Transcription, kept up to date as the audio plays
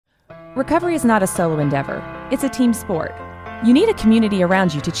Recovery is not a solo endeavor. It's a team sport. You need a community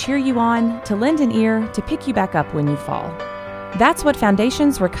around you to cheer you on, to lend an ear, to pick you back up when you fall. That's what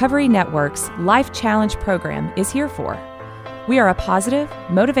Foundations Recovery Network's Life Challenge program is here for. We are a positive,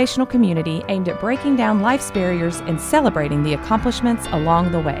 motivational community aimed at breaking down life's barriers and celebrating the accomplishments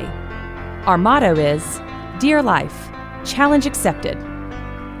along the way. Our motto is, Dear Life, Challenge Accepted.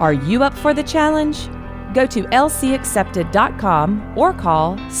 Are you up for the challenge? Go to lcaccepted.com or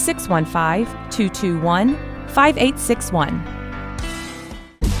call 615-221-5861.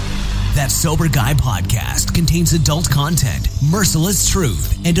 That Sober Guy podcast contains adult content, merciless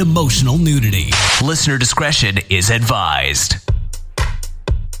truth, and emotional nudity. Listener discretion is advised.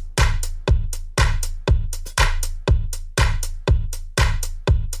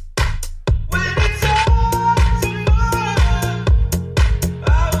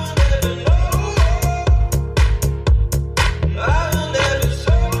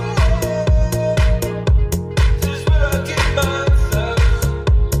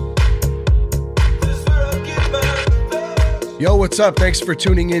 Yo, what's up? Thanks for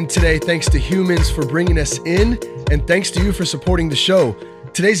tuning in today. Thanks to Humans for bringing us in, and thanks to you for supporting the show.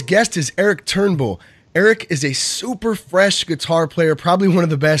 Today's guest is Erick Turnbull. Erick is a super fresh guitar player, probably one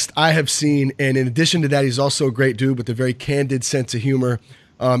of the best I have seen, and in addition to that, he's also a great dude with a very candid sense of humor.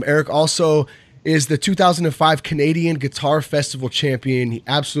 Erick also is the 2005 Canadian Guitar Festival champion. He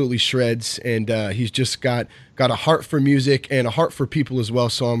absolutely shreds, and he's just got a heart for music and a heart for people as well.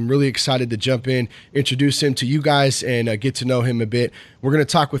 So I'm really excited to jump in, introduce him to you guys, and get to know him a bit. We're going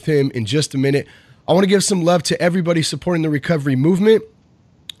to talk with him in just a minute. I want to give some love to everybody supporting the recovery movement,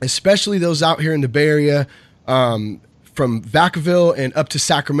 especially those out here in the Bay Area, from Vacaville and up to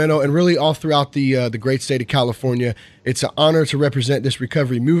Sacramento, and really all throughout the great state of California. It's an honor to represent this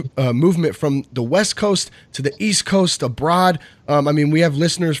recovery movement from the West Coast to the East Coast, abroad. We have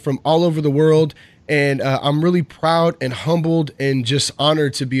listeners from all over the world, and I'm really proud and humbled and just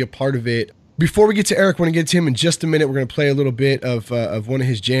honored to be a part of it. Before we get to Erick, we're going to get to him in just a minute. We're going to play a little bit of one of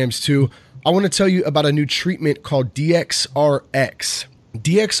his jams too. I want to tell you about a new treatment called DxRx.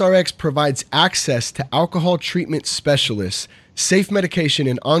 DxRx provides access to alcohol treatment specialists, safe medication,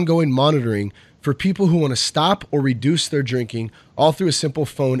 and ongoing monitoring for people who want to stop or reduce their drinking, all through a simple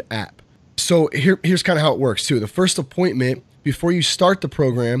phone app. So here's kind of how it works too. The first appointment, before you start the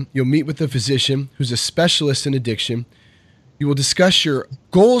program, you'll meet with a physician who's a specialist in addiction. You will discuss your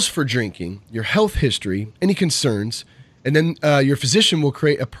goals for drinking, your health history, any concerns, and then your physician will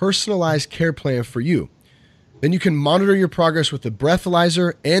create a personalized care plan for you. Then you can monitor your progress with the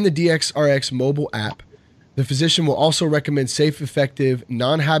breathalyzer and the DxRx mobile app. The physician will also recommend safe, effective,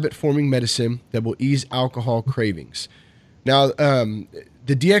 non-habit forming medicine that will ease alcohol cravings. Now, the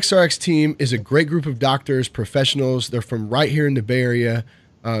DxRx team is a great group of doctors, professionals. They're from right here in the Bay Area.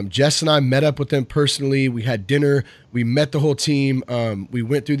 Jess and I met up with them personally. We had dinner. We met the whole team. We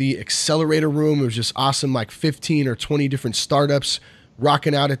went through the accelerator room. It was just awesome, like 15 or 20 different startups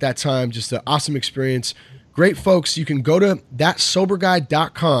rocking out at that time. Just an awesome experience. Great folks. You can go to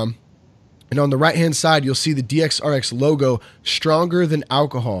thatsoberguy.com, and on the right-hand side, you'll see the DxRx logo, Stronger Than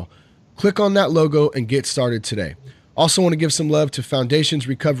Alcohol. Click on that logo and get started today. Also want to give some love to Foundations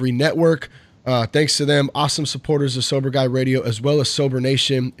Recovery Network. Thanks to them, awesome supporters of Sober Guy Radio, as well as Sober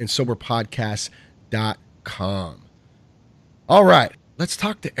Nation and SoberPodcast.com. All right, let's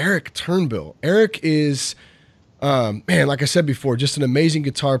talk to Erick Turnbull. Erick is... like I said before, just an amazing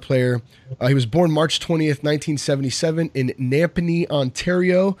guitar player. He was born March 20th, 1977 in Napanee,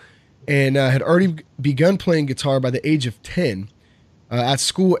 Ontario, and had already begun playing guitar by the age of 10. At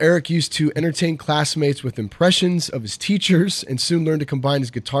school, Erick used to entertain classmates with impressions of his teachers and soon learned to combine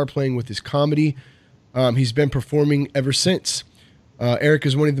his guitar playing with his comedy. He's been performing ever since. Erick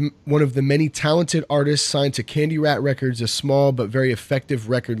is one of the many talented artists signed to Candyrat Records, a small but very effective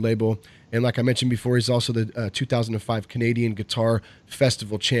record label. And like I mentioned before, he's also the 2005 Canadian Guitar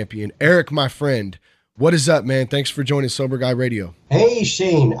Festival champion. Erick, my friend, what is up, man? Thanks for joining Sober Guy Radio. Hey,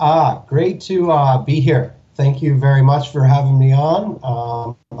 Shane. Great to be here. Thank you very much for having me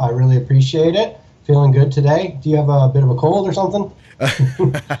on. I really appreciate it. Feeling good today. Do you have a bit of a cold or something?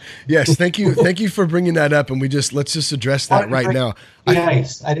 Yes, thank you. Thank you for bringing that up. And let's just address that right now.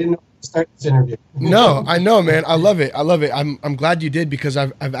 Nice. I didn't know to start this interview. No, I know, man. I love it. I'm glad you did, because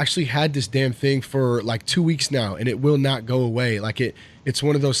I've actually had this damn thing for like 2 weeks now, and it will not go away. Like it's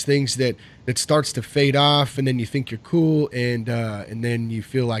one of those things that starts to fade off, and then you think you're cool, and then you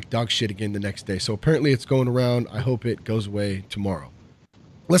feel like dog shit again the next day. So apparently it's going around. I hope it goes away tomorrow.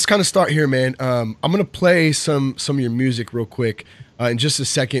 Let's kind of start here, man. I'm gonna play some of your music real quick in just a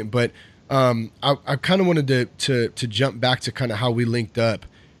second, but I kind of wanted to jump back to kind of how we linked up.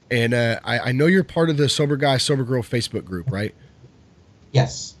 And I know you're part of the Sober Guy, Sober Girl Facebook group, right?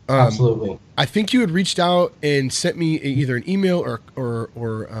 Yes, absolutely. I think you had reached out and sent me either an email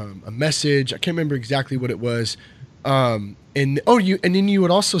or a message. I can't remember exactly what it was. And then you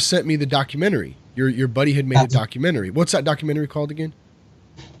had also sent me the documentary. Your buddy had made a documentary. What's that documentary called again?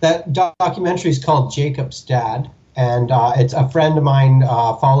 That documentary is called Jacob's Dad, and it's a friend of mine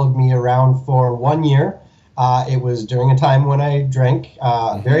followed me around for 1 year. It was during a time when I drank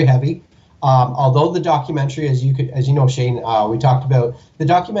very heavy. Although the documentary, as you know, Shane, we talked about, the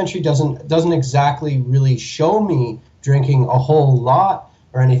documentary doesn't exactly really show me drinking a whole lot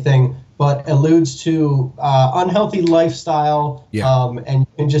or anything, but alludes to unhealthy lifestyle, and you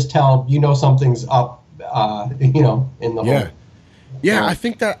can just tell something's up, in the home. Yeah, I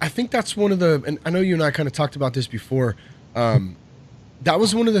think that's one of the, and I know you and I kind of talked about this before. That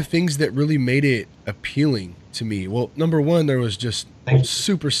was one of the things that really made it appealing to me. Well, number one, there was just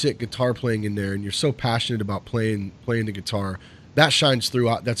super sick guitar playing in there, and you're so passionate about playing the guitar. That shines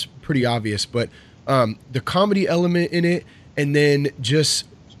through. That's pretty obvious. But the comedy element in it, and then just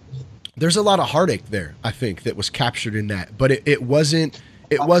there's a lot of heartache there, I think, that was captured in that. But it wasn't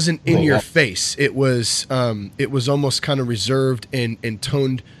in your face. It was almost kind of reserved and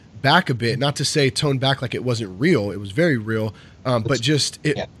toned back a bit. Not to say toned back like it wasn't real. It was very real. But just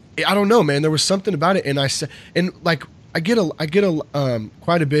I don't know, man. There was something about it, and I get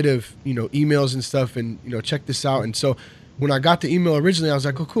quite a bit of emails and stuff, and check this out. And so when I got the email originally, I was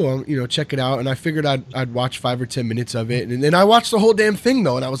like, oh cool, check it out. And I figured I'd watch 5 or 10 minutes of it, and then I watched the whole damn thing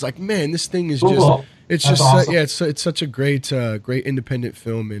though, and I was like, man, this thing is just it's just awesome. It's such a great independent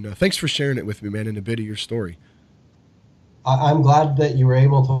film, and thanks for sharing it with me, man, and a bit of your story. I'm glad that you were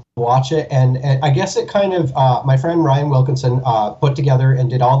able to watch it, and I guess it kind of, my friend Ryan Wilkinson put together and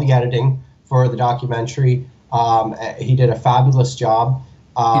did all the editing for the documentary. He did a fabulous job,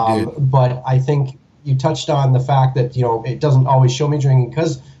 he did. But I think you touched on the fact that, it doesn't always show me drinking,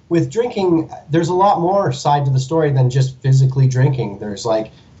 because with drinking, there's a lot more side to the story than just physically drinking. There's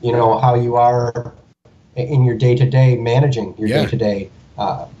how you are in your day-to-day, managing your day-to-day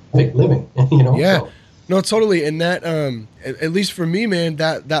living, Yeah. So. No, totally. And that, at least for me, man,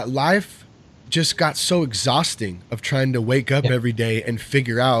 that life just got so exhausting of trying to wake up every day and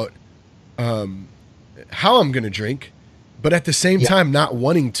figure out how I'm going to drink, but at the same time not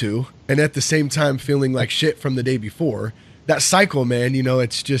wanting to, and at the same time feeling like shit from the day before. That cycle, man,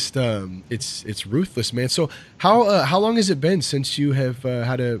 it's just it's ruthless, man. So how long has it been since you have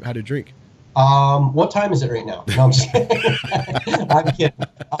had a drink? What time is it right now? No, I'm just kidding. I'm kidding.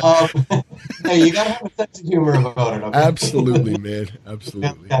 Hey, you gotta have a sense of humor about it. Okay? Absolutely, man.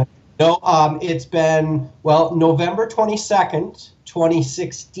 Absolutely. No, it's been, November 22nd,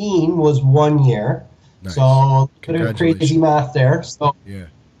 2016 was 1 year. Nice. So bit of crazy math there. So yeah.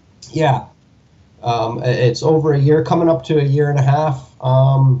 It's over a year, coming up to a year and a half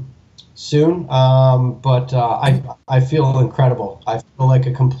soon. But I feel incredible. I feel like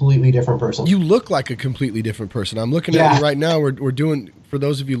a completely different person. You look like a completely different person. I'm looking at you right now. We're doing, for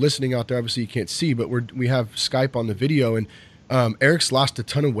those of you listening out there, obviously you can't see, but we have Skype on the video, and Erick's lost a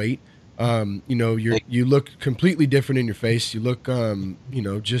ton of weight. You look completely different in your face. You look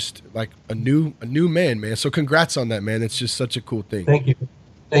just like a new man. So congrats on that, man. It's just such a cool thing.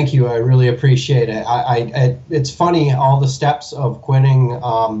 Thank you. I really appreciate it. It's funny, all the steps of quitting,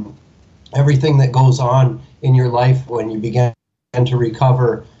 everything that goes on in your life when you begin to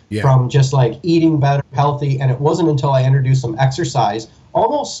recover from just like eating better, healthy. And it wasn't until I introduced some exercise,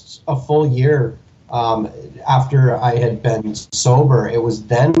 almost a full year after I had been sober. It was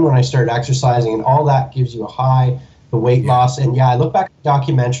then when I started exercising, and all that gives you a high, the weight loss. And I look back at the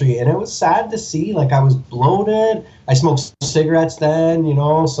documentary, and it was sad to see, like, I was bloated. I smoked cigarettes then,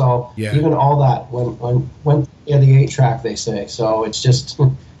 so even all that went the 8-track, they say. So it's just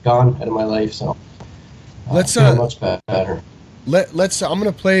gone out of my life. So let's much better. Let's I'm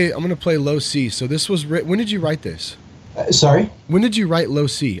gonna play Low C. So this was when did you write this? Sorry? When did you write Low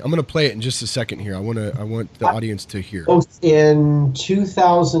C? I'm gonna play it in just a second here. I want the audience to hear. In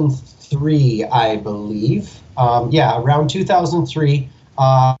 2003, I believe. Around 2003,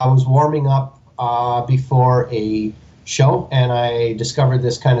 I was warming up before a show, and I discovered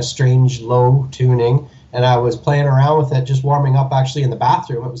this kind of strange low tuning, and I was playing around with it, just warming up actually in the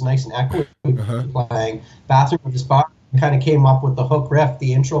bathroom. It was nice and echoey playing bathroom with this bar. Kind of came up with the hook riff,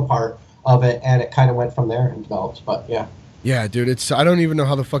 the intro part of it, and it kind of went from there and developed. But yeah, dude, I don't even know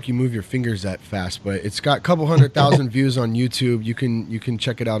how the fuck you move your fingers that fast, but it's got a couple 100,000 views on YouTube. You can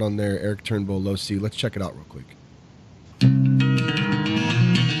check it out on there. Erick Turnbull, Low C. Let's check it out real quick.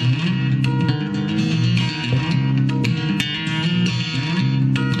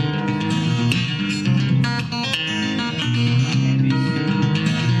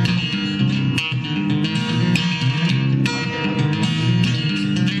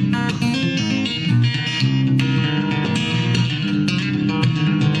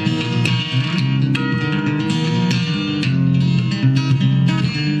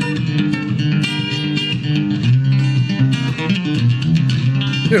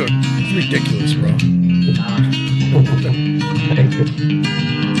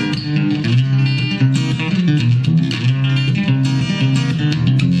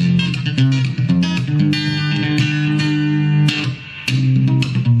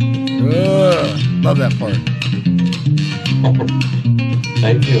 part.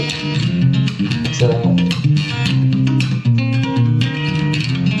 Thank you.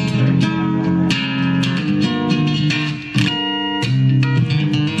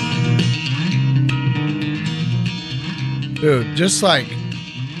 Dude, just like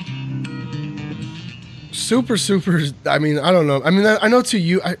super, I mean, I don't know. I mean, I know to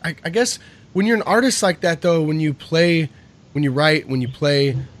you, I guess when you're an artist like that, though, when you play, when you write, when you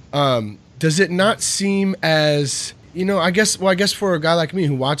play, does it not seem as, you know, I guess for a guy like me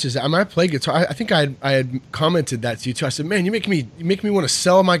who watches it, I mean, I play guitar. I think I had commented that to you too. I said, man, you make me want to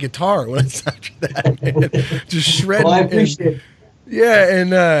sell my guitar when it's after that, man. Just shredding. Well, I appreciate it.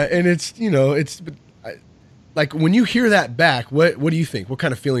 Yeah, and it's, you know, it's like when you hear that back, what do you think? What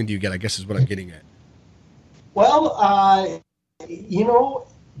kind of feeling do you get? I guess is what I'm getting at. Well, you know,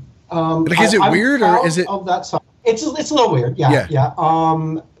 like, is it weird or is it? Of that song. It's a little weird. Yeah.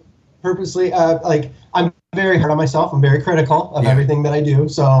 Purposely, like, I'm very hard on myself. I'm very critical of everything that I do.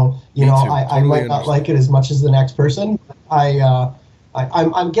 So, you know, I might not like it as much as the next person. I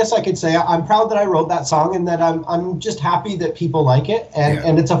guess I could say I'm proud that I wrote that song, and that I'm just happy that people like it,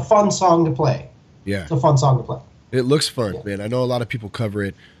 and it's a fun song to play. Yeah, it's a fun song to play. It looks fun, man. I know a lot of people cover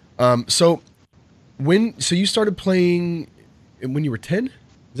it. So you started playing when you were 10? Is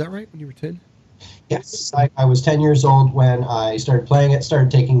that right? When you were 10? Yes, I was 10 years old when I started playing it. Started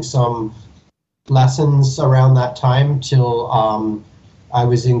taking some lessons around that time till I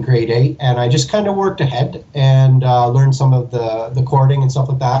was in grade 8, and I just kind of worked ahead and learned some of the chording and stuff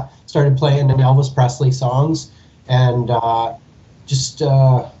like that. Started playing in Elvis Presley songs, and just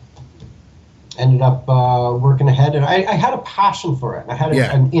ended up working ahead. And I had a passion for it. I had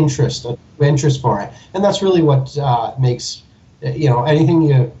an interest for it, and that's really what makes, you know,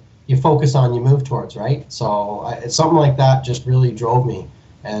 anything you focus on, you move towards, right? So it's something like that just really drove me.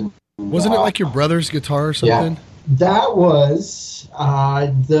 And wasn't it like your brother's guitar or something? Yeah, that was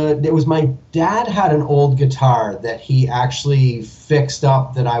it was my dad had an old guitar that he actually fixed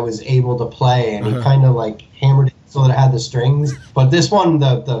up that I was able to play, and he kind of like hammered it so that it had the strings. But this one,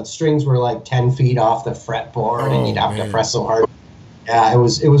 the strings were like 10 feet off the fretboard, and you'd have to press so hard. Yeah, it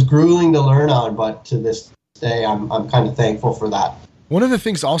was grueling to learn on, but to this day, I'm kind of thankful for that. One of the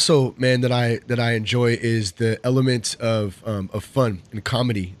things also, man, that I enjoy is the element of fun and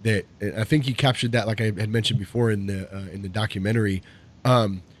comedy. That I think you captured that, like I had mentioned before in the documentary.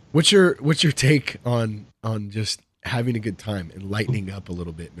 What's your take on just having a good time and lightening up a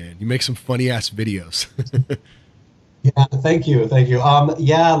little bit, man? You make some funny ass videos. Yeah, thank you.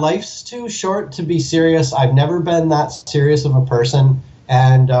 Yeah, life's too short to be serious. I've never been that serious of a person,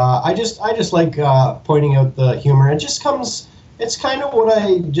 and I just like pointing out the humor. It just comes. It's kind of what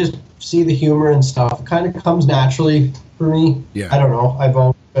I just see, the humor and stuff. It kind of comes naturally for me. Yeah. I don't know. I've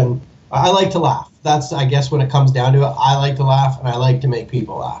always been. I like to laugh. That's, I guess, when it comes down to it. I like to laugh, and I like to make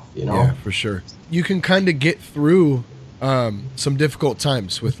people laugh. You know. Yeah, for sure. You can kind of get through some difficult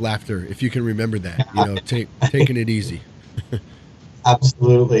times with laughter if you can remember that. You know, taking it easy.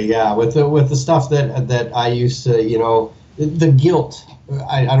 Absolutely, yeah. With the stuff that I used to, you know, the guilt.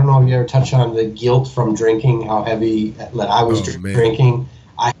 I don't know if you ever touched on the guilt from drinking, how heavy that I was drinking.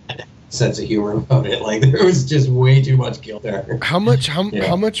 I had a sense of humor about it. Like, there was just way too much guilt there. How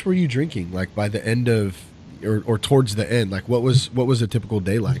much were you drinking? Like, by the end of, or towards the end? Like, what was a typical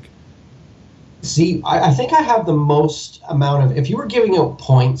day like? See, I think I have the most amount of, if you were giving out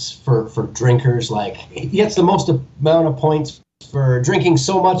points for drinkers, like, he gets the most amount of points for drinking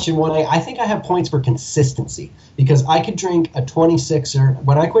so much in one day. I think I have points for consistency, because I could drink a 26er.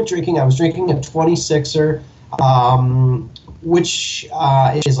 When I quit drinking, I was drinking a 26er, which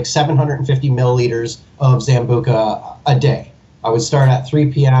is like 750 milliliters of Sambuca a day. I would start at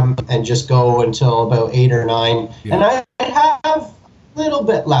 3 p.m. and just go until about 8 or 9. Yeah. And I'd have a little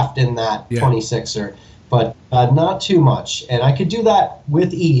bit left in that 26er, but not too much. And I could do that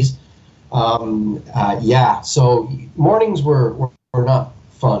with ease. So mornings were not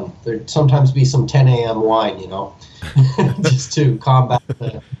fun. There'd sometimes be some 10 a.m. wine, you know, just to combat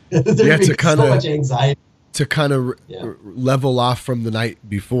so much anxiety. To kind of level off from the night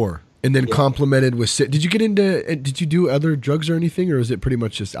before, and then complemented with did you do other drugs or anything, or is it pretty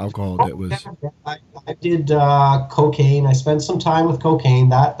much just alcohol that was? I did cocaine. I spent some time with cocaine.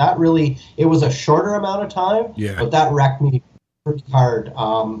 That really, it was a shorter amount of time, but that wrecked me pretty hard.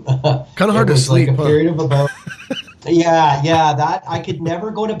 Kind of hard to sleep. Like a period of about that I could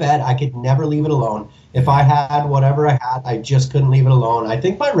never go to bed. I could never leave it alone. If I had whatever I had, I just couldn't leave it alone. I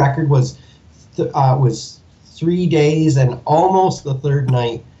think my record was 3 days and almost the third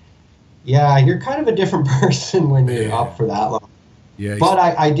night. Yeah, you're kind of a different person when you're up for that long. Yeah. But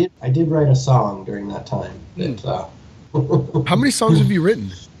I did write a song during that time. How many songs have you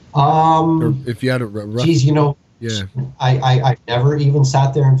written? Or if you had a rough... Geez, yeah. I never even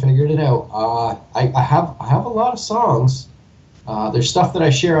sat there and figured it out. I have a lot of songs. There's stuff that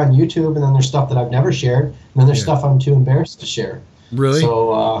I share on YouTube, and then there's stuff that I've never shared, and then there's stuff I'm too embarrassed to share. Really?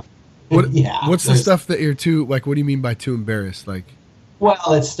 So, what's the stuff that you're too, like, what do you mean by too embarrassed? Like,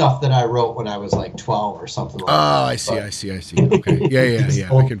 well, it's stuff that I wrote when I was like 12 or something like that. Oh, I see. Okay. Yeah.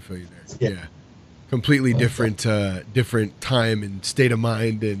 I can feel you there. Yeah. Completely different time and state of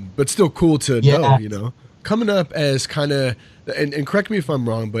mind, but still cool to know, Coming up as kind of, and correct me if I'm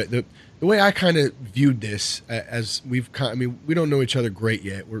wrong, but the way I kind of viewed this as we don't know each other great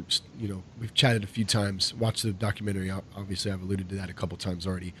yet. We're, we've chatted a few times, watched the documentary. Obviously, I've alluded to that a couple times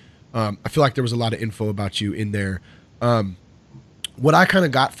already. I feel like there was a lot of info about you in there. What I kind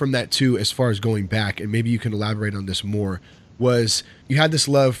of got from that too, as far as going back, and maybe you can elaborate on this more, was you had this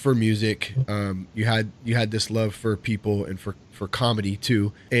love for music. You had this love for people and for comedy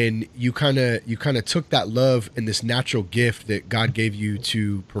too. And you kind of took that love and this natural gift that God gave you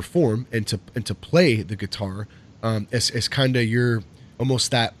to perform and to play the guitar, as kind of your, almost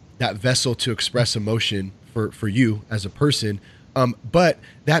that vessel to express emotion for you as a person. But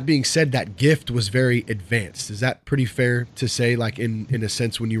that being said, that gift was very advanced. Is that pretty fair to say, like in a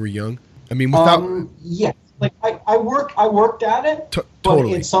sense, when you were young? I mean, without... Yeah. Like I worked at it,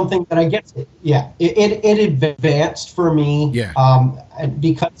 totally. But it's something that I guess, it advanced for me. Yeah.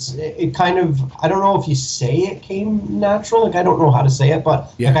 Because it kind of, I don't know if you say it came natural. Like, I don't know how to say it,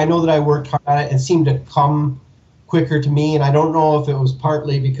 but like, I know that I worked hard at it. It seemed to come quicker to me. And I don't know if it was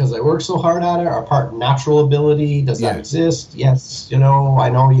partly because I worked so hard at it or part natural ability. Does that exist? Yes. I know,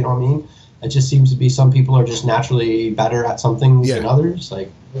 what I mean? It just seems to be some people are just naturally better at some things than others.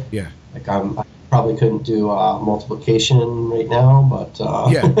 Like I probably couldn't do multiplication right now, but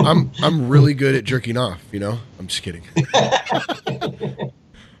I'm really good at jerking off. I'm just kidding.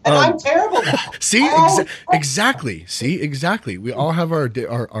 And I'm terrible now. See, exactly. See, exactly. We all have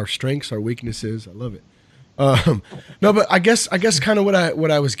our strengths, our weaknesses. I love it. No, but I guess kind of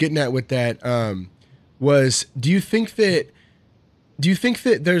what I was getting at with that was, do you think that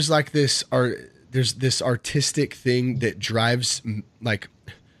there's like this there's this artistic thing that drives, like,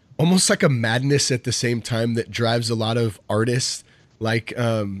 almost like a madness at the same time that drives a lot of artists, like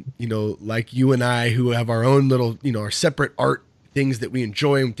like you and I, who have our own little, our separate art things that we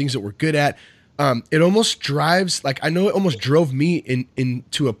enjoy and things that we're good at. It almost drives, like, I know it almost drove me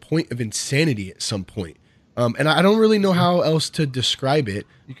into a point of insanity at some point. And I don't really know how else to describe it.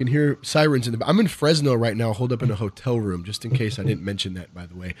 You can hear sirens in the back. I'm in Fresno right now, holed up in a hotel room, just in case I didn't mention that, by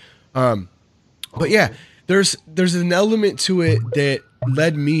the way. But yeah, there's an element to it that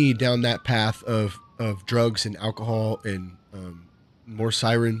led me down that path of drugs and alcohol and more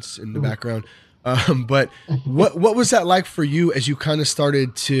sirens in the background. But what was that like for you as you kind of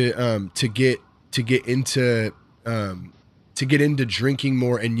started to get into drinking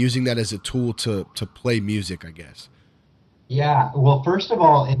more and using that as a tool to play music, I guess? Yeah, well, first of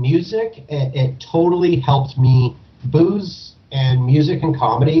all, in music, it totally helped me. Booze and music and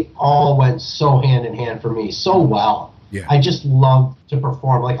comedy all went so hand in hand for me so well. Yeah. I just love to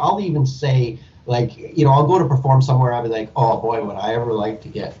perform. Like, I'll even say, like, I'll go to perform somewhere, I'll be like, oh boy, would I ever like to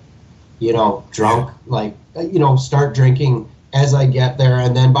get, drunk, like, start drinking as I get there.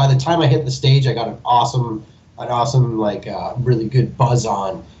 And then by the time I hit the stage, I got an awesome, like, really good buzz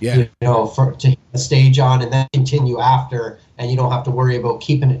on, to hit the stage on and then continue after. And you don't have to worry about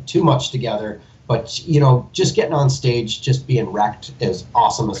keeping it too much together. But, just getting on stage, just being wrecked is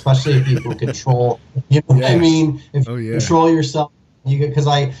awesome, especially if you can control, what I mean? If you control yourself, because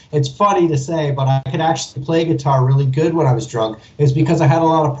it's funny to say, but I could actually play guitar really good when I was drunk. It's because I had a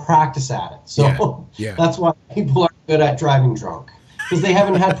lot of practice at it. So that's why people are good at driving drunk, because they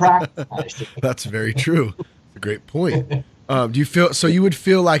haven't had practice at it. That's very true. That's a great point. Do you feel, so you would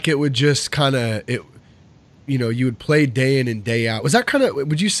feel like it would just kind of, you would play day in and day out. Was that kind of,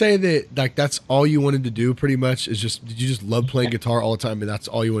 would you say that, like, that's all you wanted to do pretty much, did you just love playing guitar all the time and that's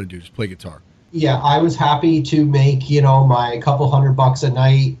all you want to do, just play guitar? Yeah, I was happy to make, my couple $100 a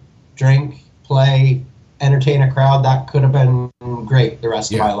night, drink, play, entertain a crowd. That could have been great the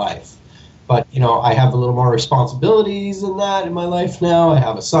rest of my life. But, I have a little more responsibilities than that in my life now. I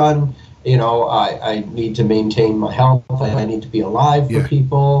have a son. I need to maintain my health. I need to be alive for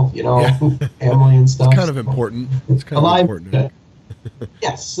people, family and stuff. It's kind of important. It's kind of important.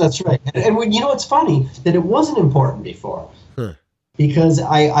 Yes, that's right. And when, it's funny that it wasn't important before. Because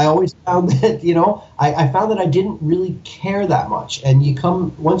I always found that, I found that I didn't really care that much. And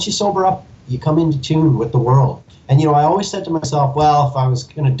once you sober up, you come into tune with the world. And, I always said to myself, well, if I was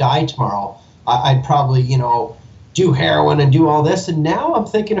going to die tomorrow, I'd probably, do heroin and do all this. And now I'm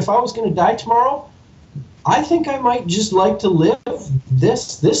thinking, if I was going to die tomorrow, I think I might just like to live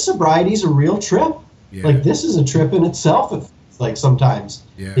this. This sobriety is a real trip. Yeah. Like, this is a trip in itself, it's like sometimes.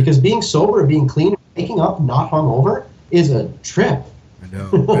 Yeah. Because being sober, being clean, waking up not hungover is a trip. I know.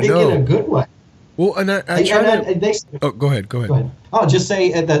 Like, I know. In a good way. Well, and I try to... Go ahead. I'll just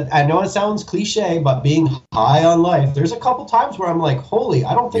say that I know it sounds cliche, but being high on life, there's a couple times where I'm like, holy,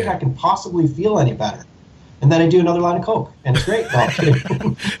 I don't think I can possibly feel any better. And then I do another line of Coke, and it's great. No, I'm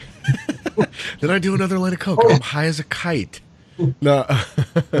kidding. Then I do another line of Coke. I'm high as a kite. No,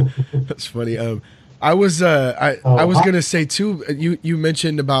 that's funny. I was gonna say too. You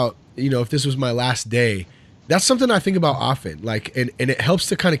mentioned about if this was my last day. That's something I think about often. Like, and it helps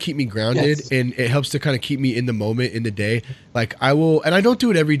to kind of keep me grounded, yes. And it helps to kind of keep me in the moment, in the day. Like I will, and I don't do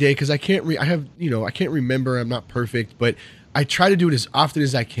it every day because I can't. I can't remember. I'm not perfect, but I try to do it as often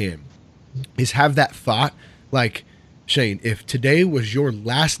as I can. Is have that thought like, Shane, if today was your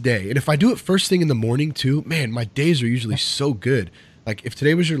last day, and if I do it first thing in the morning too, man, my days are usually so good. Like, if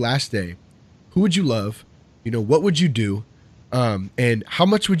today was your last day, who would you love? What would you do? And how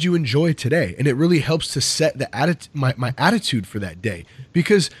much would you enjoy today? And it really helps to set the my attitude for that day.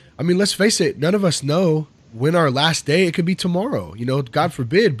 Because, I mean, let's face it, none of us know when our last day, it could be tomorrow, God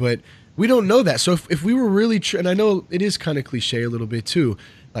forbid, but we don't know that. So if we were really, and I know it is kind of cliche a little bit too,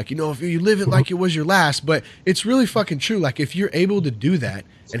 like, if you live it like it was your last, but it's really fucking true. Like, if you're able to do that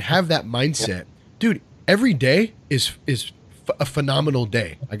and have that mindset, dude, every day is a phenomenal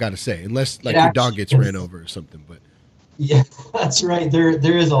day, I got to say, unless like your dog gets ran over or something, but. Yeah, that's right.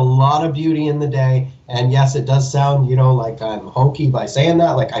 There is a lot of beauty in the day. And yes, it does sound, like I'm hokey by saying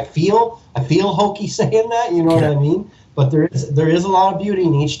that. Like I feel hokey saying that, you know what I mean? But there is a lot of beauty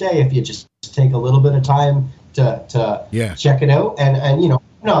in each day if you just take a little bit of time to check it out. And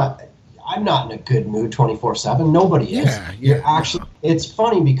I'm not in a good mood 24/7. Nobody is. Yeah. You're actually, it's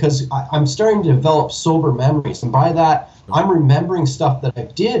funny because I'm starting to develop sober memories. And by that, I'm remembering stuff that I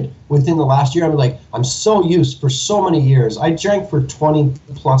did within the last year. I'm so used for so many years. I drank for 20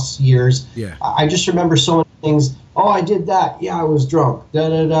 plus years. Yeah. I just remember so many things. Oh, I did that. Yeah, I was drunk.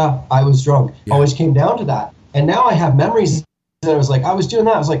 I was drunk. Yeah. Always came down to that. And now I have memories that I was like, I was doing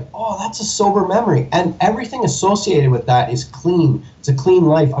that. I was like, oh, that's a sober memory. And everything associated with that is clean. It's a clean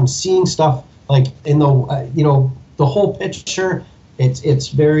life. I'm seeing stuff like in the, the whole picture. It's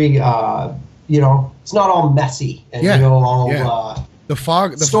very, it's not all messy and the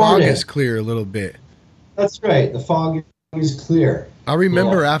fog is clear a little bit. That's right. The fog is clear. I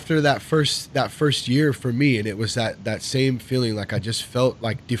remember after that first year for me, and it was that same feeling, like I just felt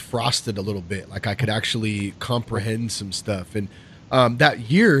like defrosted a little bit, like I could actually comprehend some stuff. And that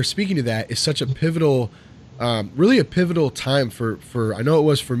year, speaking of that, is such a pivotal, really a pivotal time for I know it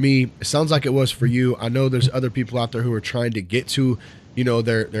was for me. It sounds like it was for you. I know there's other people out there who are trying to get to,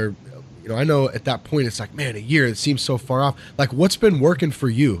 their I know at that point it's like, man, a year, it seems so far off. Like, what's been working for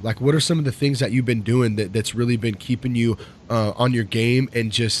you? Like, what are some of the things that you've been doing that's really been keeping you on your game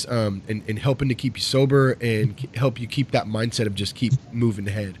and just and helping to keep you sober and help you keep that mindset of just keep moving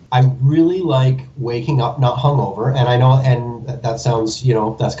ahead? I really like waking up not hungover, and I know, and that sounds,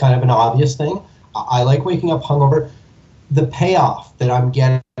 that's kind of an obvious thing. I like waking up hungover. The payoff that I'm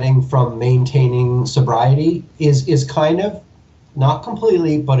getting from maintaining sobriety is kind of, not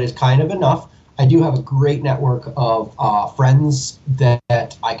completely, but it's kind of enough. I do have a great network of friends that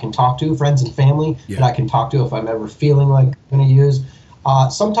I can talk to, friends and family that I can talk to if I'm ever feeling like I'm going to use.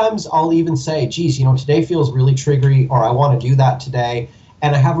 Sometimes I'll even say, geez, today feels really triggery, or I want to do that today.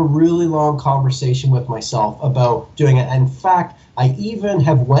 And I have a really long conversation with myself about doing it. In fact, I even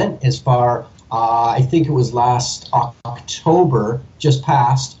have went as far, I think it was last October, just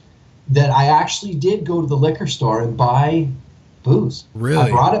passed, that I actually did go to the liquor store and buy booze. Really? I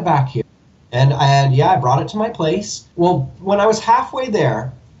brought it back here. And I brought it to my place. Well, when I was halfway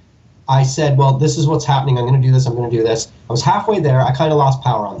there, I said, well, this is what's happening. I'm going to do this. I'm going to do this. I was halfway there. I kind of lost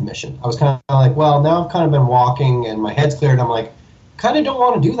power on the mission. I was kind of like, well, now I've kind of been walking and my head's cleared. I'm like, kind of don't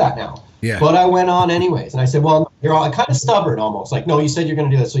want to do that now. Yeah. But I went on anyways. And I said, well, you're all kind of stubborn almost. Like, no, you said you're going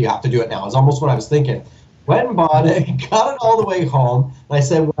to do this, so you have to do it now. It's almost what I was thinking. Went and bought it, got it all the way home. And I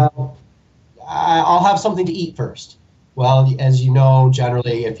said, well, I'll have something to eat first. Well, as you know,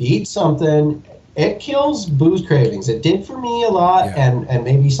 generally, if you eat something, it kills booze cravings. It did for me a lot, and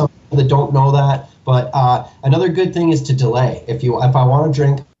maybe some people that don't know that. But another good thing is to delay. If I want to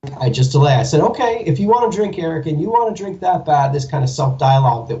drink, I just delay. I said, okay, if you want to drink, Eric, and you want to drink that bad, this kind of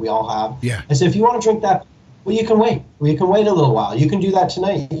self-dialogue that we all have. Yeah. I said, if you want to drink that, well, you can wait. Well, you can wait a little while. You can do that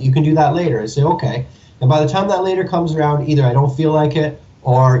tonight. You can do that later. I say, okay. And by the time that later comes around, either I don't feel like it,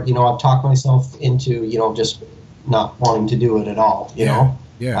 or, you know, I've talked myself into, you know, just not wanting to do it at all, you know?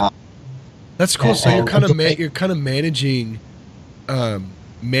 Yeah. That's cool. So you're kind of managing,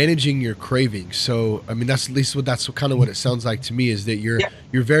 managing your cravings. So, I mean, that's kind of what it sounds like to me, is that you're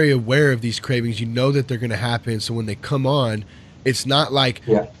very aware of these cravings. You know that they're going to happen. So when they come on, it's not like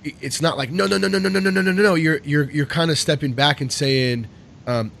no. You're kind of stepping back and saying,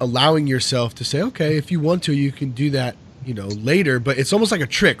 allowing yourself to say, okay, if you want to, you can do that, you know, later. But it's almost like a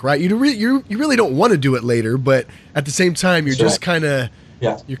trick, right? You really don't want to do it later, but at the same time, you're just kind of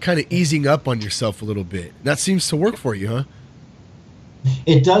you're kind of easing up on yourself a little bit. That seems to work for you, huh?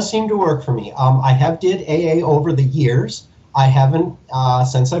 It does seem to work for me. I have did AA over the years. I haven't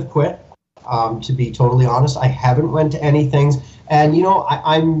since I've quit. To be totally honest, I haven't went to any things. And, you know,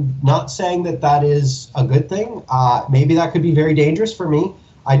 I'm not saying that is a good thing. Maybe that could be very dangerous for me.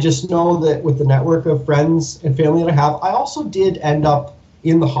 I just know that with the network of friends and family that I have, I also did end up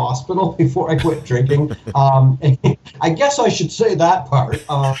in the hospital before I quit drinking. I guess I should say that part.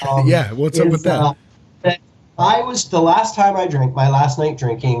 What's up with that? The last time I drank, my last night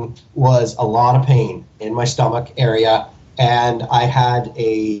drinking was a lot of pain in my stomach area. And I had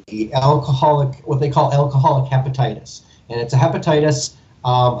what they call alcoholic hepatitis. And it's a hepatitis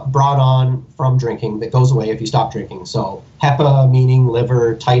brought on from drinking that goes away if you stop drinking. So hepa meaning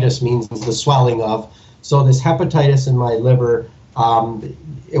liver, titus means the swelling of. So this hepatitis in my liver,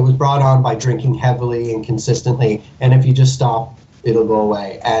 it was brought on by drinking heavily and consistently. And if you just stop, it'll go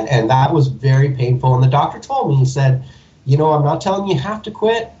away. And that was very painful. And the doctor told me, he said, you know, I'm not telling you have to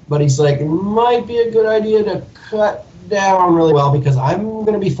quit, but he's like, it might be a good idea to cut down really well, because I'm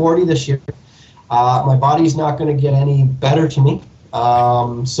going to be 40 this year. My body's not going to get any better to me.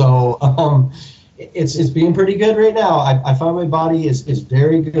 It's being pretty good right now. I find my body is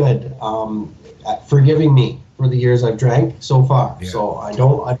very good at forgiving me for the years I've drank so far. Yeah. So I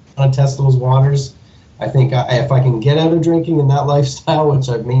don't want to test those waters. I think if I can get out of drinking in that lifestyle, which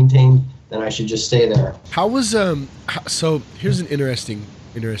I've maintained, then I should just stay there. How was so here's an interesting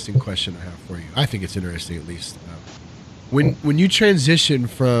question I have for you. I think it's interesting, at least. When you transition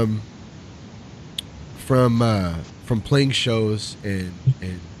from playing shows and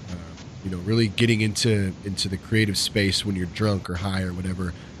you know, really getting into the creative space when you're drunk or high or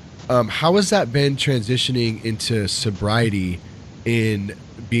whatever, how has that been transitioning into sobriety, in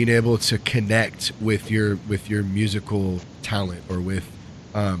being able to connect with your musical talent, or with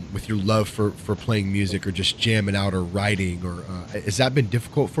your love for playing music, or just jamming out or writing, or has that been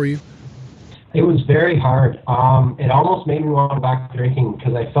difficult for you? It was very hard. It almost made me want to go back to drinking,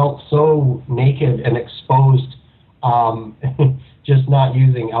 because I felt so naked and exposed, just not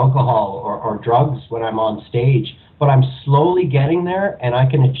using alcohol or drugs when I'm on stage. But I'm slowly getting there, and I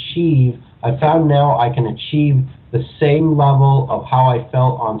found now I can achieve the same level of how I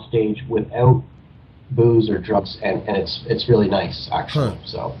felt on stage without booze or drugs, and it's really nice, actually.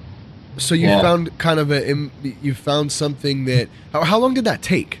 So you found you found something that, how long did that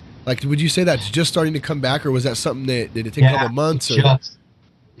take? Like, would you say that's just starting to come back, or was that something that, did it take a couple of months?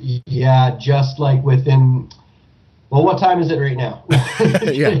 Just like within, well, what time is it right now?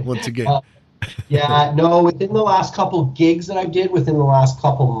 Once again. Within the last couple gigs that I did, within the last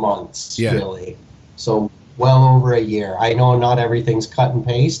couple months, really. So well over a year. I know not everything's cut and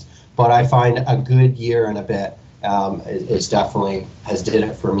paste, but I find a good year and a bit is definitely has did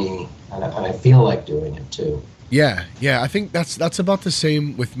it for me, and I feel like doing it too. Yeah, I think that's about the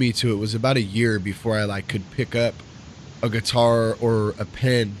same with me too. It was about a year before I could pick up a guitar or a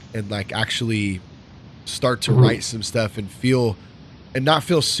pen and actually start to write some stuff and not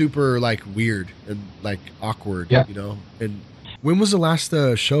feel super weird and awkward, you know. And when was the last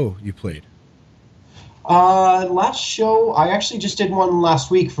show you played? Last show, I actually just did one last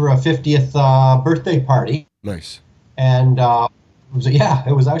week for a 50th birthday party. Nice. And it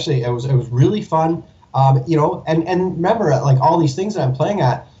was really fun. You know, and remember, all these things that I'm playing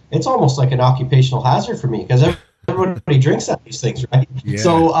at, it's almost like an occupational hazard for me, because everybody drinks at these things, right? Yeah.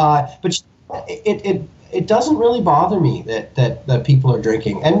 So, but it doesn't really bother me that people are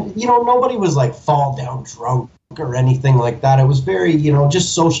drinking, and you know, nobody was fall down drunk or anything like that. It was very, you know,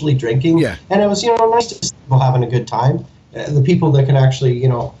 just socially drinking, and it was, you know, nice to see people having a good time, the people that can actually, you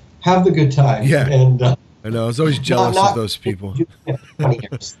know, have the good time, and. I know. I was always jealous of those people. 20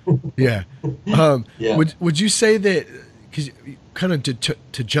 years. Would you say that, because kind of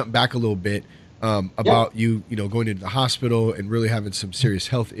to jump back a little bit, about you know, going into the hospital and really having some serious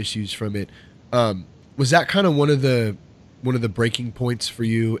health issues from it, was that kind of one of the one of the breaking points for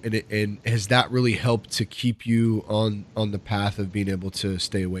you, and has that really helped to keep you on the path of being able to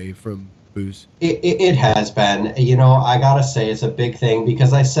stay away from booze? It has been. You know, I gotta say it's a big thing,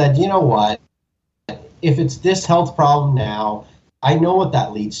 because I said, you know what, if it's this health problem now, I know what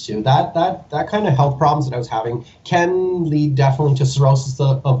that leads to. That kind of health problems that I was having can lead definitely to cirrhosis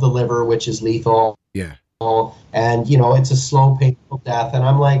of the liver, which is lethal. Yeah. And, you know, it's a slow, painful death. And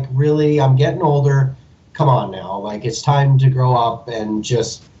I'm like, really, I'm getting older. Come on now. Like, it's time to grow up and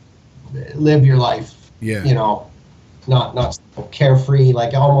just live your life. Yeah. You know, not carefree,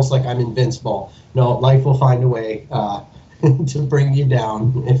 like almost like I'm invincible. No, life will find a way to bring you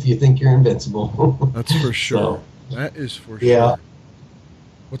down if you think you're invincible. That's for sure. So, that is for yeah. sure.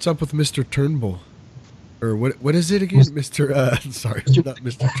 What's up with Mr. Turnbull? Or what is it again? Sorry, not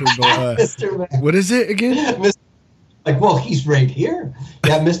Mr. Turnbull. Mr. Metcalf. What is it again? Like, well, he's right here.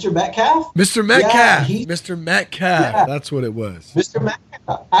 Yeah, Mr. Metcalf? Mr. Metcalf. Yeah, Mr. Metcalf. Yeah. That's what it was. Mr.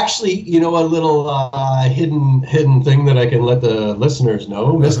 Metcalf. Actually, you know, a little hidden thing that I can let the listeners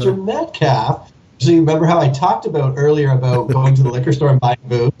know. Mr. Metcalf. So you remember how I talked about earlier about going to the liquor store and buying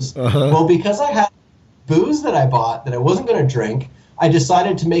booze? Well, because I had booze that I bought that I wasn't going to drink, I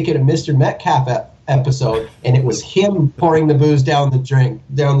decided to make it a Mr. Metcalf episode, and it was him pouring the booze down the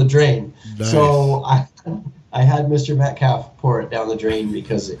drain. Nice. So I had Mr. Metcalf pour it down the drain,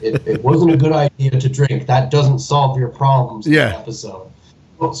 because it wasn't a good idea to drink. That doesn't solve your problems. In the episode.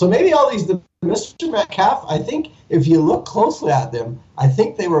 Well, so maybe all these, the Mr. Metcalf, I think if you look closely at them, I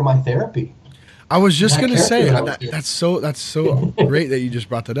think they were my therapy. I was just going to say that's so great that you just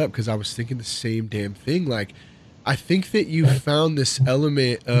brought that up, because I was thinking the same damn thing. Like, I think that you found this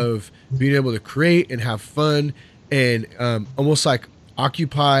element of being able to create and have fun and almost like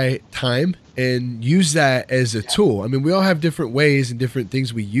occupy time and use that as a tool. I mean, we all have different ways and different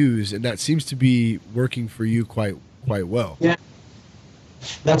things we use, and that seems to be working for you quite well. Yeah.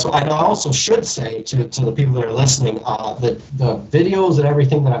 That's what I also should say to the people that are listening, the videos and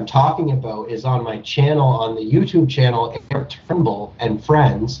everything that I'm talking about is on my channel, on the YouTube channel, Erick Turnbull and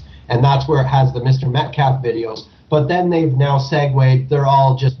Friends, and that's where it has the Mr. Metcalf videos. But then they've now segued, they're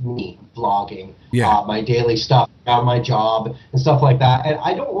all just me vlogging, my daily stuff around my job and stuff like that. And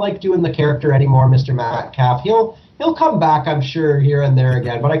I don't like doing the character anymore, Mr. Metcalf. He'll come back, I'm sure, here and there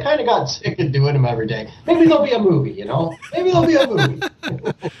again, but I kind of got sick of doing him every day. Maybe there'll be a movie, you know? Maybe there'll be a movie.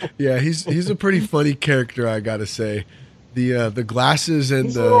 Yeah, he's a pretty funny character, I gotta say. The glasses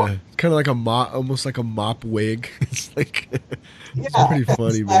and the kind of like a mop, almost like a mop wig. It's like it's pretty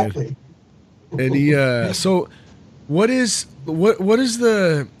funny, exactly. Man. And he so what is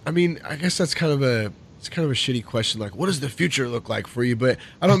the? I mean, I guess that's kind of a shitty question. Like, what does the future look like for you? But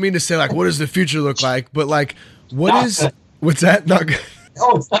I don't mean to say like, what does the future look like? But like, what's that? Not good.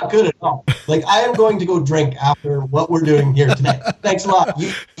 Oh, it's not good at all. Like, I am going to go drink after what we're doing here today. Thanks a lot.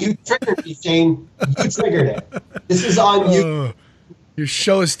 You triggered me, Shane. You triggered it. This is on you. Your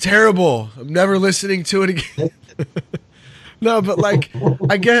show is terrible. I'm never listening to it again. No, but like,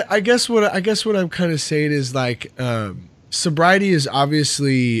 I guess what I'm kind of saying is like, sobriety has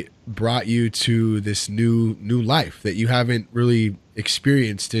obviously brought you to this new life that you haven't really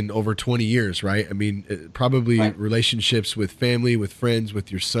experienced in over 20 years, right? I mean, probably right. Relationships with family, with friends,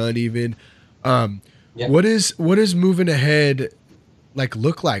 with your son, even. What is moving ahead like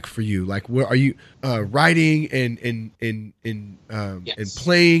look like for you? Like, where are you writing and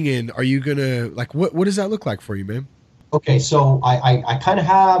playing, and are you gonna like what does that look like for you, man? Okay, so I kind of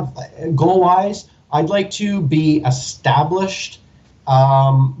have goal-wise, I'd like to be established,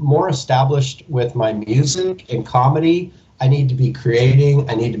 more established with my music and comedy. I need to be creating.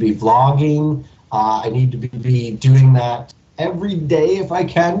 I need to be vlogging. I need to be doing that every day if I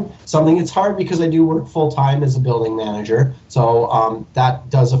can. Something it's hard because I do work full-time as a building manager. So that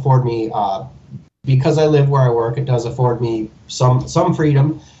does afford me, because I live where I work, it does afford me some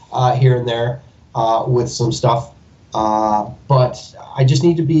freedom here and there with some stuff. But I just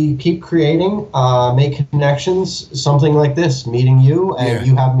need to keep creating, make connections, something like this, meeting you, and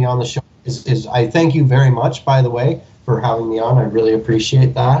you having me on the show is I thank you very much, by the way, for having me on. I really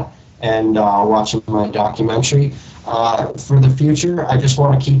appreciate that, and watching my documentary. For the future, I just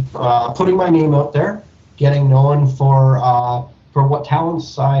want to keep putting my name out there, getting known for what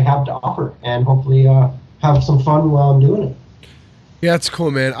talents I have to offer, and hopefully have some fun while I'm doing it. Yeah, it's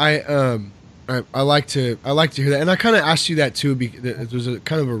cool, man. I like to hear that, and I kind of asked you that too. There's a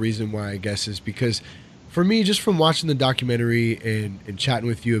kind of a reason why, I guess, is because for me, just from watching the documentary and chatting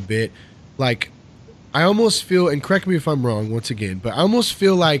with you a bit, like I almost feel, and correct me if I'm wrong once again, but I almost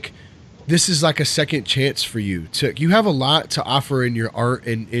feel like this is like a second chance for you. You have a lot to offer in your art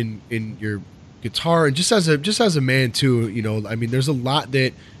and in your guitar and just as a man too, you know, I mean, there's a lot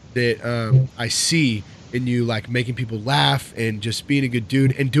that I see in you, like making people laugh and just being a good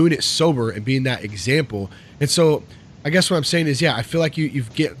dude and doing it sober and being that example. And so I guess what I'm saying is, yeah, I feel like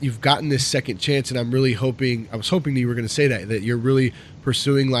you've gotten this second chance, and I was hoping that you were going to say that you're really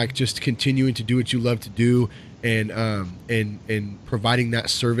pursuing like just continuing to do what you love to do and providing that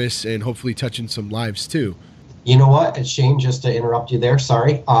service and hopefully touching some lives too. You know what, Shane, just to interrupt you there,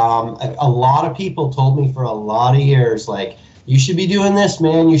 sorry. A lot of people told me for a lot of years, like, you should be doing this,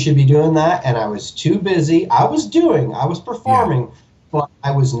 man, you should be doing that. And I was too busy. I was performing, but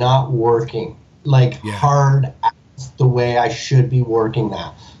I was not working hard as the way I should be working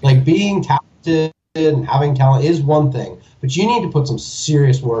that. Like, being talented and having talent is one thing, but you need to put some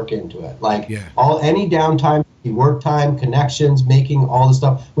serious work into it. Like, any downtime, work time, connections, making all the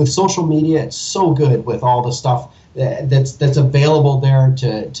stuff. With social media, it's so good with all the stuff that's available there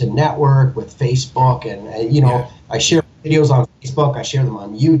to network with Facebook. And, you know, I share videos on Facebook, I share them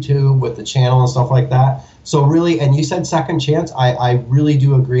on YouTube with the channel and stuff like that. So really, and you said second chance, I really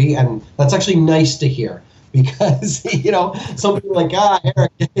do agree, and that's actually nice to hear, because, you know, some people are like,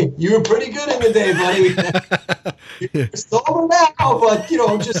 Eric, you were pretty good in the day, buddy. You're sober now, but, you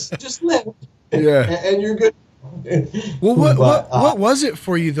know, just live, and you're good. Well, what was it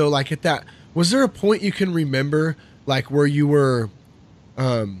for you though? Like, at that, was there a point you can remember, like, where you were,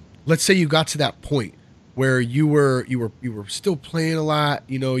 let's say you got to that point where you were still playing a lot,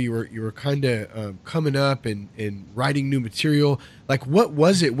 you know, you were kind of coming up and writing new material. Like, what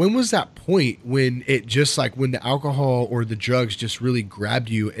was it? When was that point when it just, like, when the alcohol or the drugs just really grabbed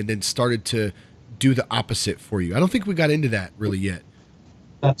you and then started to do the opposite for you? I don't think we got into that really yet.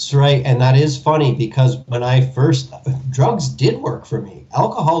 That's right, and that is funny, because when I first, drugs did work for me.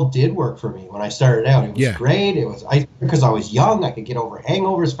 Alcohol did work for me when I started out. It was great. It was because I was young. I could get over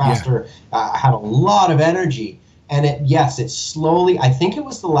hangovers faster. I had a lot of energy, and it slowly. I think it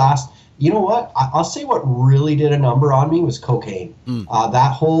was the last. You know what? I'll say what really did a number on me was cocaine.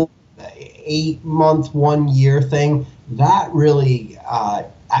 That whole 8 month, 1 year thing, that really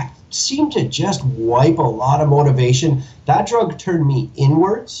seemed to just wipe a lot of motivation. That drug turned me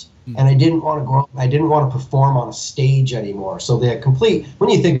inwards, and I didn't want to go out. I didn't want to perform on a stage anymore. So when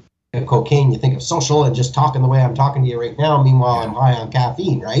you think of cocaine, you think of social and just talking the way I'm talking to you right now. Meanwhile, I'm high on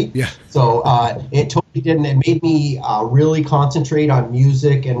caffeine, right? Yeah. So it totally didn't. It made me really concentrate on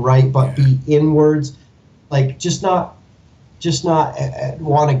music and write, but be inwards, like just not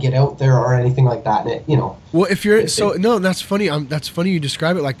want to get out there or anything like that. And it, you know. Well, if you're no, that's funny. That's funny you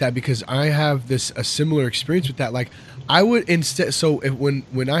describe it like that, because I have a similar experience with that. Like, I would instead. So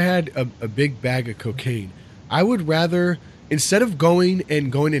when I had a big bag of cocaine, I would rather, instead of going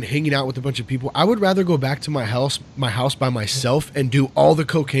and hanging out with a bunch of people, I would rather go back to my house by myself and do all the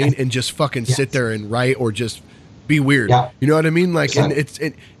cocaine and just fucking sit there and write, or just be weird. You know what I mean? Like, and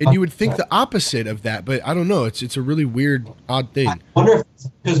you would think the opposite of that, but I don't know. It's a really weird, odd thing. I wonder if it's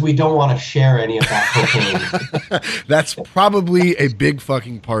because we don't want to share any of that cocaine. That's probably a big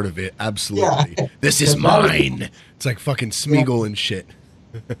fucking part of it. Absolutely. This is mine. It's like fucking Smeagol and shit.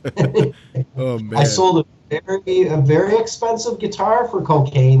 Oh man. I sold a very expensive guitar for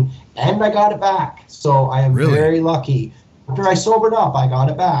cocaine, and I got it back. So I am very lucky. After I sobered up, I got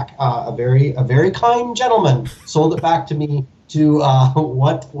it back. A very kind gentleman sold it back to me to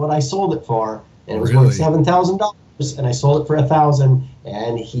what I sold it for, and it was worth $7,000, and I sold it for $1,000,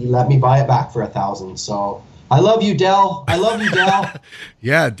 and he let me buy it back for $1,000. So I love you, Dell. I love you, Dell.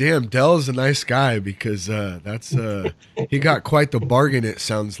 Yeah, damn, Dell is a nice guy, because he got quite the bargain, it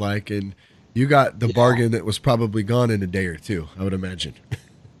sounds like, and you got the bargain that was probably gone in a day or two, I would imagine.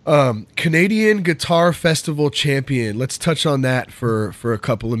 Canadian Guitar Festival champion. Let's touch on that for a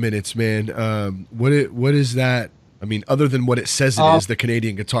couple of minutes, man. What is that? I mean, other than what it says it is, the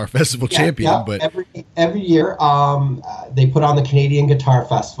Canadian Guitar Festival champion, but every year they put on the Canadian Guitar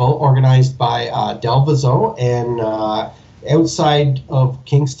Festival, organized by Del Vizo, and outside of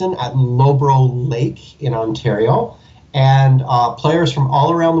Kingston at Lowbro Lake in Ontario, and players from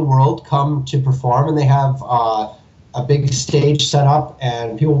all around the world come to perform, and they have a big stage set up,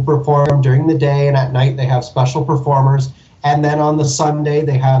 and people perform during the day, and at night they have special performers. And then on the Sunday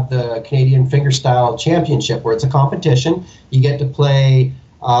they have the Canadian Fingerstyle Championship, where it's a competition. You get to play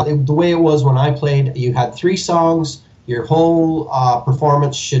the way it was when I played. You had 3 songs. Your whole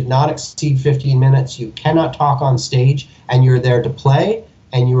performance should not exceed 15 minutes. You cannot talk on stage, and you're there to play,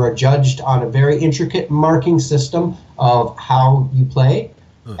 and you are judged on a very intricate marking system of how you play.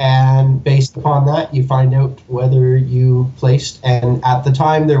 And based upon that, you find out whether you placed. And at the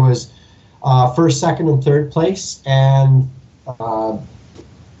time, there was first, second, and third place. And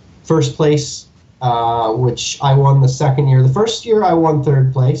first place which I won the second year. The first year I won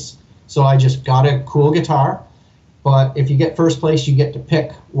third place, so I just got a cool guitar. But if you get first place, you get to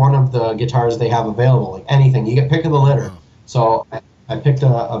pick one of the guitars they have available, like anything. You get pick of the litter. Wow. So I picked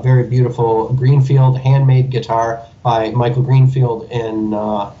a very beautiful Greenfield handmade guitar by Michael Greenfield in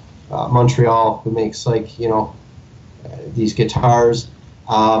Montreal, who makes these guitars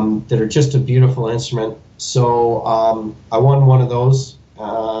that are just a beautiful instrument. So I won one of those,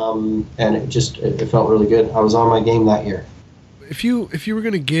 and it felt really good. I was on my game that year. If you were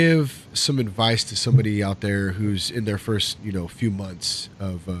going to give some advice to somebody out there who's in their first few months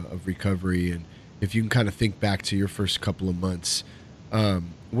of recovery, and if you can kind of think back to your first couple of months,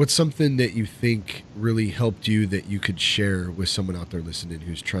 what's something that you think really helped you that you could share with someone out there listening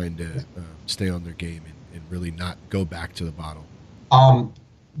who's trying to stay on their game and really not go back to the bottle?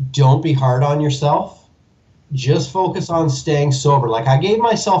 Don't be hard on yourself. Just focus on staying sober. Like, I gave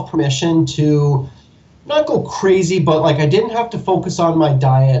myself permission to not go crazy, but I didn't have to focus on my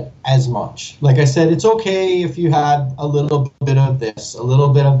diet as much. Like I said, it's okay if you had a little bit of this, a little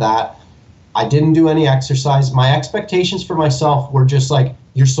bit of that. I didn't do any exercise. My expectations for myself were just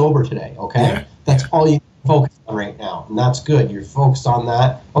you're sober today, okay? Yeah. That's all you focus on right now, and that's good. You're focused on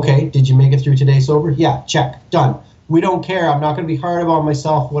that. Okay, did you make it through today sober? Yeah, check, done. We don't care. I'm not going to be hard on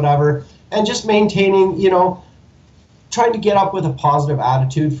myself, whatever. And just maintaining, trying to get up with a positive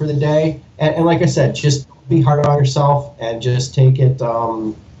attitude for the day. And like I said, just be hard on yourself and just take it.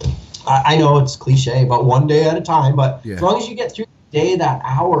 I know it's cliche, but one day at a time. But as long as you get through the day, that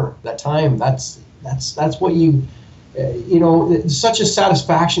hour, that time, that's what you, it's such a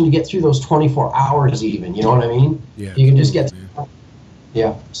satisfaction to get through those 24 hours even. You know what I mean? Yeah. You can just get.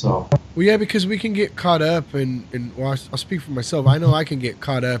 Yeah. So. Well, yeah, because we can get caught up and I'll speak for myself. I know I can get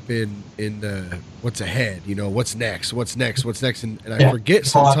caught up in the what's ahead, what's next, and I forget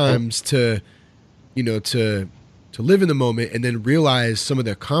sometimes to live in the moment and then realize some of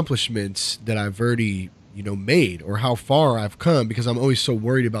the accomplishments that I've already made or how far I've come, because I'm always so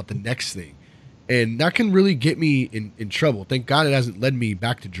worried about the next thing, and that can really get me in trouble. Thank God it hasn't led me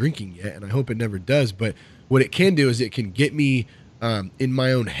back to drinking yet, and I hope it never does. But what it can do is it can get me in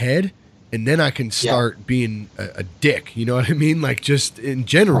my own head. And then I can start being a dick, you know what I mean? Like, just in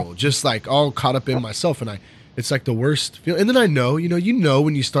general, just all caught up in myself, and it's the worst feeling. And then I know,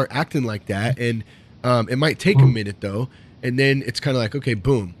 when you start acting like that, and it might take a minute though, and then it's kind of okay,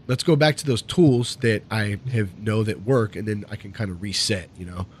 boom, let's go back to those tools that I know that work, and then I can kind of reset,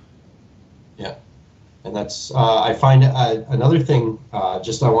 Yeah, and that's I find another thing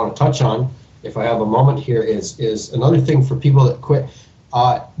just I want to touch on, if I have a moment here, is another thing for people that quit.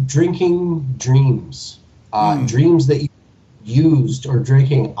 Drinking dreams, dreams that you used or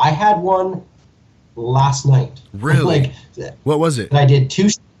drinking. I had one last night. Really? What was it? I did 2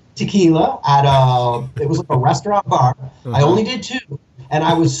 tequila at it was a restaurant bar. Uh-huh. I only did 2, and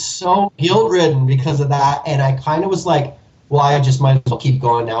I was so guilt-ridden because of that, and I kind of was well, I just might as well keep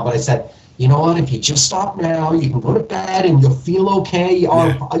going now, but I said, you know what, if you just stop now, you can go to bed and you'll feel okay.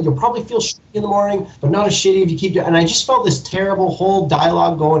 You'll probably feel shitty in the morning, but not as shitty if you keep doing it. And I just felt this terrible whole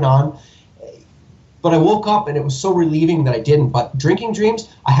dialogue going on. But I woke up and it was so relieving that I didn't. But drinking dreams,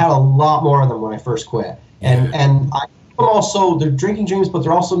 I had a lot more of them when I first quit. And they're drinking dreams, but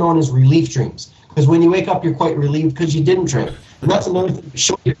they're also known as relief dreams. Because when you wake up, you're quite relieved because you didn't drink. And that's another thing to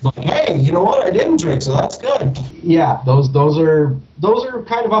show you, hey, you know what? I didn't drink, so that's good. Yeah, those are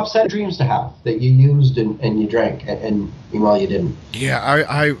kind of upset dreams to have, that you used and you drank, and meanwhile you didn't.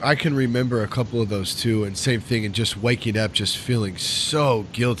 Yeah, I can remember a couple of those too, and same thing, and just waking up, just feeling so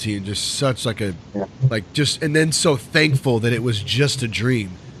guilty and just such and then so thankful that it was just a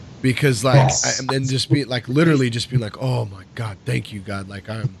dream, because and then just being literally just being oh my God, thank you God,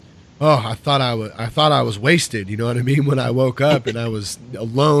 I thought I was wasted, you know what I mean, when I woke up and I was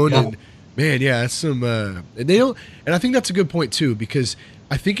alone. And man, yeah, that's some and I think that's a good point too, because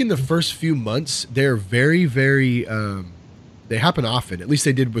I think in the first few months they're very, very they happen often. At least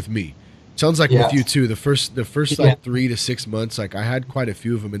they did with me. Sounds like with you too. The first 3 to 6 months, I had quite a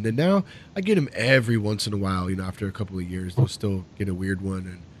few of them, and then now I get them every once in a while. After a couple of years, they'll still get a weird one.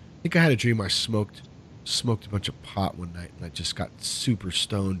 And I think I had a dream I smoked a bunch of pot one night, and I just got super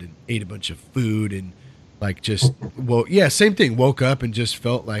stoned and ate a bunch of food, and same thing. Woke up and just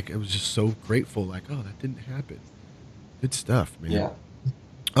felt I was just so grateful. Oh, that didn't happen. Good stuff, man. Yeah.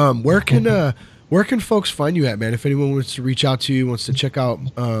 Where can folks find you at, man? If anyone wants to reach out to you, wants to check out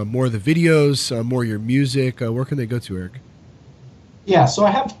more of the videos, more of your music, where can they go to, Erick? Yeah, so I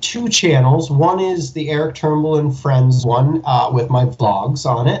have 2 channels. One is the Erick Turnbull and Friends one with my vlogs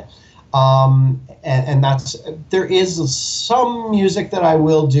on it. And there is some music that I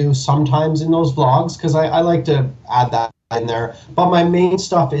will do sometimes in those vlogs, because I like to add that in there. But my main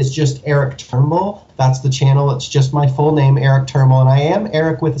stuff is just Erick Turnbull. That's the channel. It's just my full name, Erick Turnbull, and I am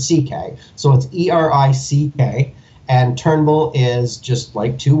Eric with a CK. So it's ERICK, and Turnbull is just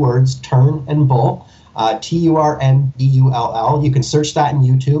like 2 words, turn and bull. TURNBULL. You can search that in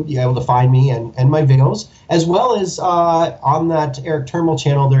YouTube. You're able to find me and my videos, as well as on that Erick Turnbull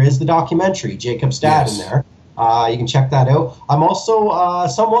channel, there is the documentary, Jacob's Dad, in there. You can check that out. I'm also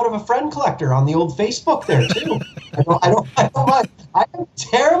somewhat of a friend collector on the old Facebook there too. I don't mind. I am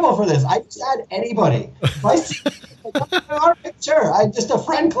terrible for this. I just add anybody. If I see our picture, I'm just a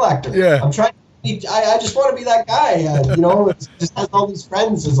friend collector. Yeah. I'm trying. I just want to be that guy, it just has all these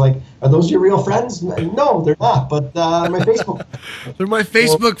friends. It's like, are those your real friends? No, they're not, but my Facebook. They're my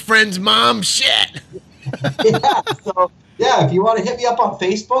Facebook friends, Mom. Shit. Yeah, if you want to hit me up on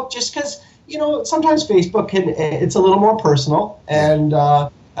Facebook, just because, sometimes Facebook it's a little more personal, and I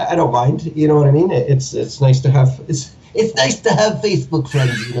don't mind, you know what I mean? It's nice to have, it's nice to have Facebook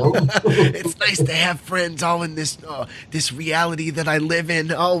friends, It's nice to have friends all in this reality that I live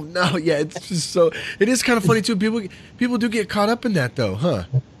in. Oh no, yeah, it's just it is kind of funny too. People do get caught up in that though, huh?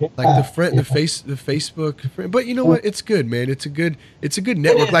 Like the Facebook friend. But you know what? It's good, man. It's a good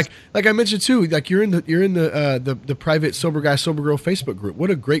network. Like I mentioned too, like you're in the private Sober Guy, Sober Girl Facebook group. What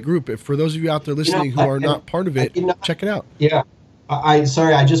a great group. For those of you out there listening who are not part of it, check it out. Yeah. I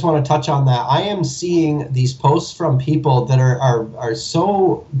just want to touch on that. I am seeing these posts from people that are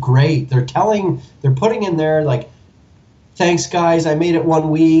so great. They're putting in there like, thanks guys, I made it 1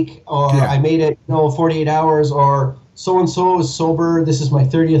 week, or I made it 48 hours, or so-and-so is sober, this is my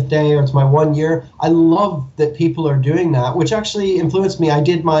 30th day, or it's my 1 year. I love that people are doing that, which actually influenced me. I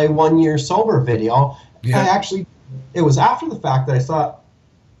did my 1 year sober video. Yeah. It was after the fact that I thought,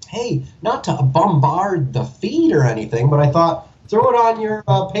 hey, not to bombard the feed or anything, but I thought, throw it on your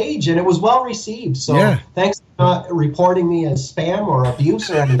page, and it was well received. So thanks for not reporting me as spam or abuse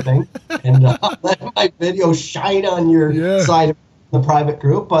or anything, and let my video shine on your side of the private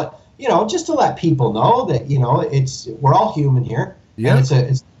group. But just to let people know that we're all human here. Yeah, and it's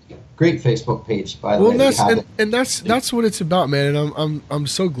a great Facebook page, by the way. That's what it's about, man. And I'm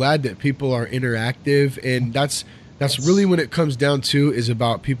so glad that people are interactive, and that's really when it comes down to is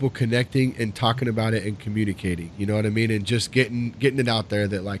about people connecting and talking about it and communicating. You know what I mean? And just getting it out there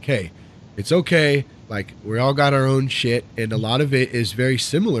that like, hey, it's okay. Like we all got our own shit, and a lot of it is very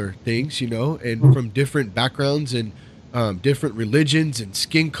similar things, and from different backgrounds and different religions and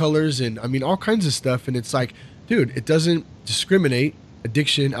skin colors and I mean all kinds of stuff. And it's like, dude, it doesn't discriminate,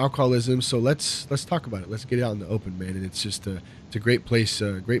 addiction, alcoholism. So let's talk about it. Let's get it out in the open, man. And it's just it's a great place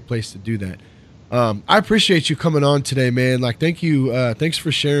to do that. I appreciate you coming on today, man. Like, thank you. Thanks for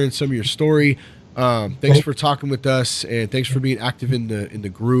sharing some of your story. Thanks for talking with us, and thanks for being active in the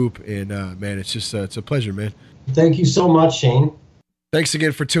group. And man, it's just it's a pleasure, man. Thank you so much, Shane. Thanks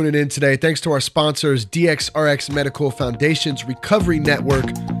again for tuning in today. Thanks to our sponsors, DxRx Medical Foundation's Recovery Network,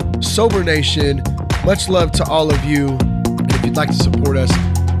 Sober Nation. Much love to all of you. And if you'd like to support us,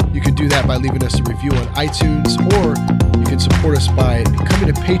 you can do that by leaving us a review on iTunes, or you can support us by becoming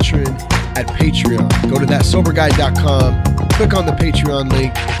a patron at Patreon. Go to thatsoberguy.com, click on the Patreon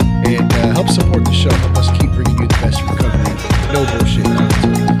link, and help support the show. Help us keep bringing you the best recovery. No bullshit.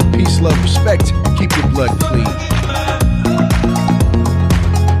 Peace, love, respect. Keep your blood clean.